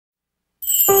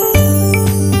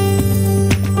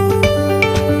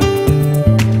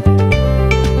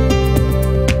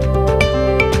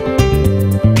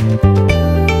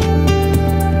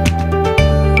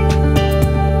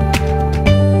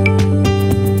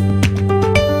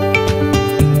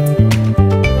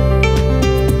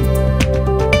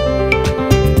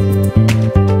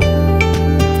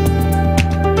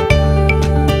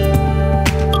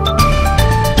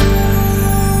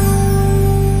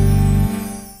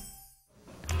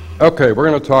Okay, we're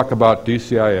going to talk about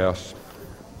DCIS.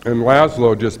 And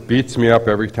Laszlo just beats me up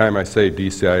every time I say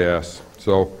DCIS.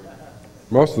 So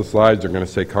most of the slides are going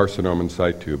to say carcinoma in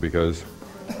situ because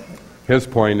his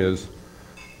point is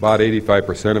about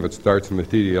 85% of it starts in the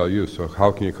TDLU, so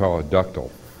how can you call it ductal?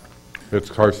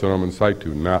 It's carcinoma in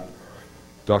situ, not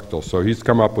ductal. So he's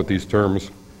come up with these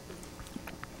terms: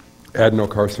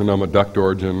 adenocarcinoma duct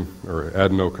origin or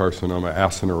adenocarcinoma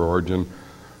acinar origin,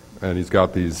 and he's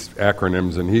got these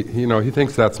acronyms, and he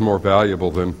thinks that's more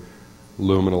valuable than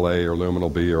luminal A or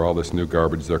luminal B or all this new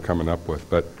garbage they're coming up with.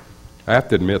 But I have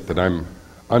to admit that I'm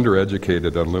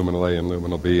undereducated on luminal A and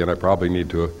luminal B, and I probably need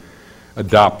to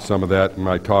adopt some of that in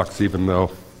my talks, even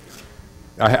though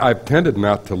I've tended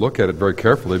not to look at it very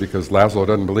carefully because Laszlo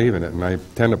doesn't believe in it, and I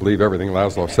tend to believe everything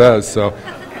Laszlo says. So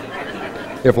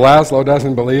if Laszlo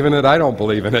doesn't believe in it, I don't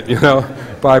believe in it,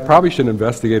 But I probably should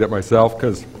investigate it myself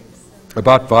because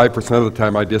about 5% of the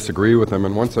time I disagree with him,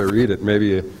 and once I read it,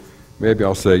 maybe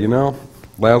I'll say,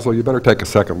 Laszlo, you better take a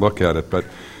second look at it. But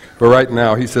right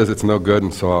now, he says it's no good,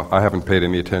 and so I haven't paid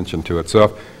any attention to it.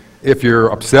 So if you're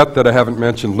upset that I haven't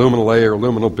mentioned luminal A or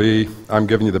luminal B, I'm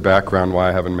giving you the background why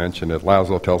I haven't mentioned it.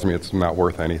 Laszlo tells me it's not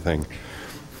worth anything.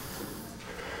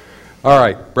 All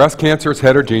right, breast cancer is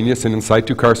heterogeneous, and in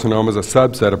situ carcinoma is a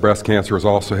subset of breast cancer is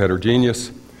also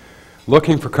heterogeneous.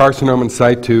 Looking for carcinoma in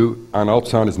situ on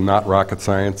ultrasound is not rocket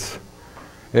science.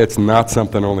 It's not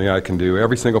something only I can do.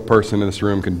 Every single person in this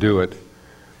room can do it,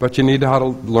 but you need to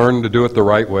learn to do it the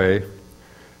right way,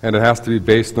 and it has to be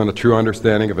based on a true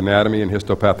understanding of anatomy and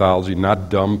histopathology, not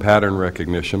dumb pattern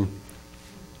recognition.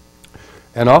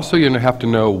 And also you have to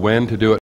know when to do it.